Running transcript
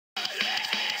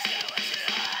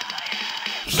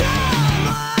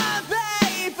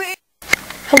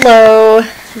Hello,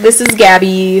 this is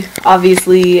Gabby,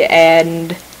 obviously,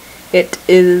 and it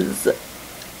is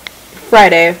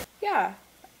Friday. Yeah,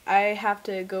 I have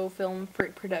to go film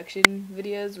production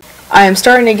videos. I am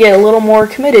starting to get a little more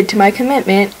committed to my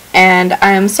commitment, and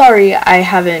I am sorry I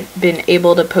haven't been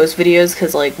able to post videos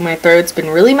because, like, my throat's been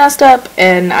really messed up,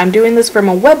 and I'm doing this from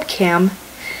a webcam,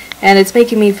 and it's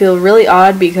making me feel really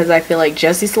odd because I feel like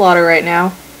Jesse Slaughter right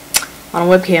now on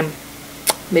a webcam.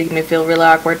 Making me feel really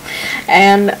awkward.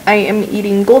 And I am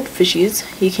eating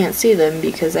goldfishes. You can't see them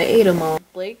because I ate them all.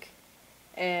 Blake.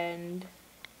 And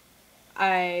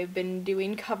I've been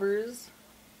doing covers.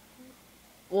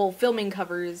 Well, filming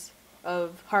covers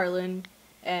of Harlan.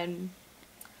 And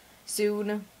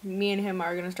soon, me and him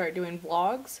are going to start doing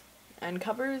vlogs and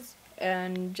covers.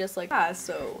 And just like that.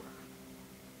 So,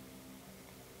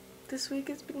 this week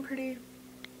has been pretty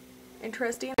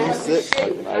interesting. Ice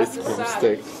cream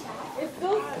sticks.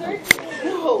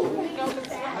 No.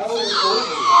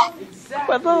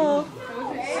 Bravo.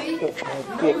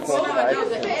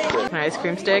 An ice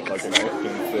cream stick. Like an ice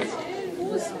cream stick.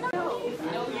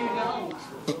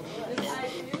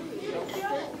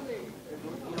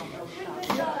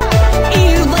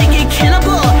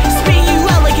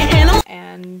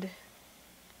 And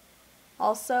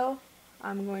also,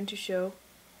 I'm going to show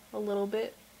a little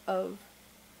bit of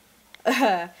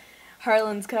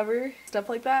Harlan's cover, stuff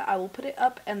like that. I will put it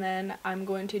up, and then I'm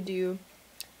going to do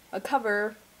a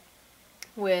cover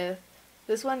with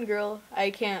this one girl.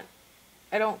 I can't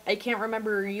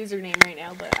remember her username right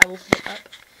now, but I will put it up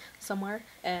somewhere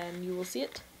and you will see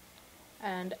it.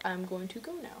 And I'm going to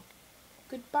go now.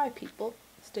 Goodbye, people.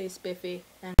 Stay spiffy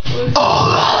and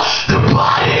oh, the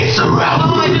bodies around.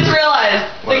 Oh, I just realized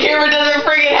the camera doesn't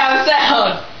freaking have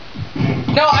sound.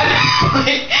 No,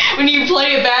 when you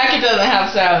play it back, it doesn't have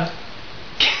sound.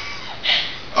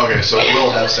 Okay, so it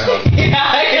will have sound.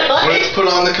 Yeah, when it's put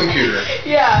on the computer.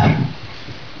 Yeah.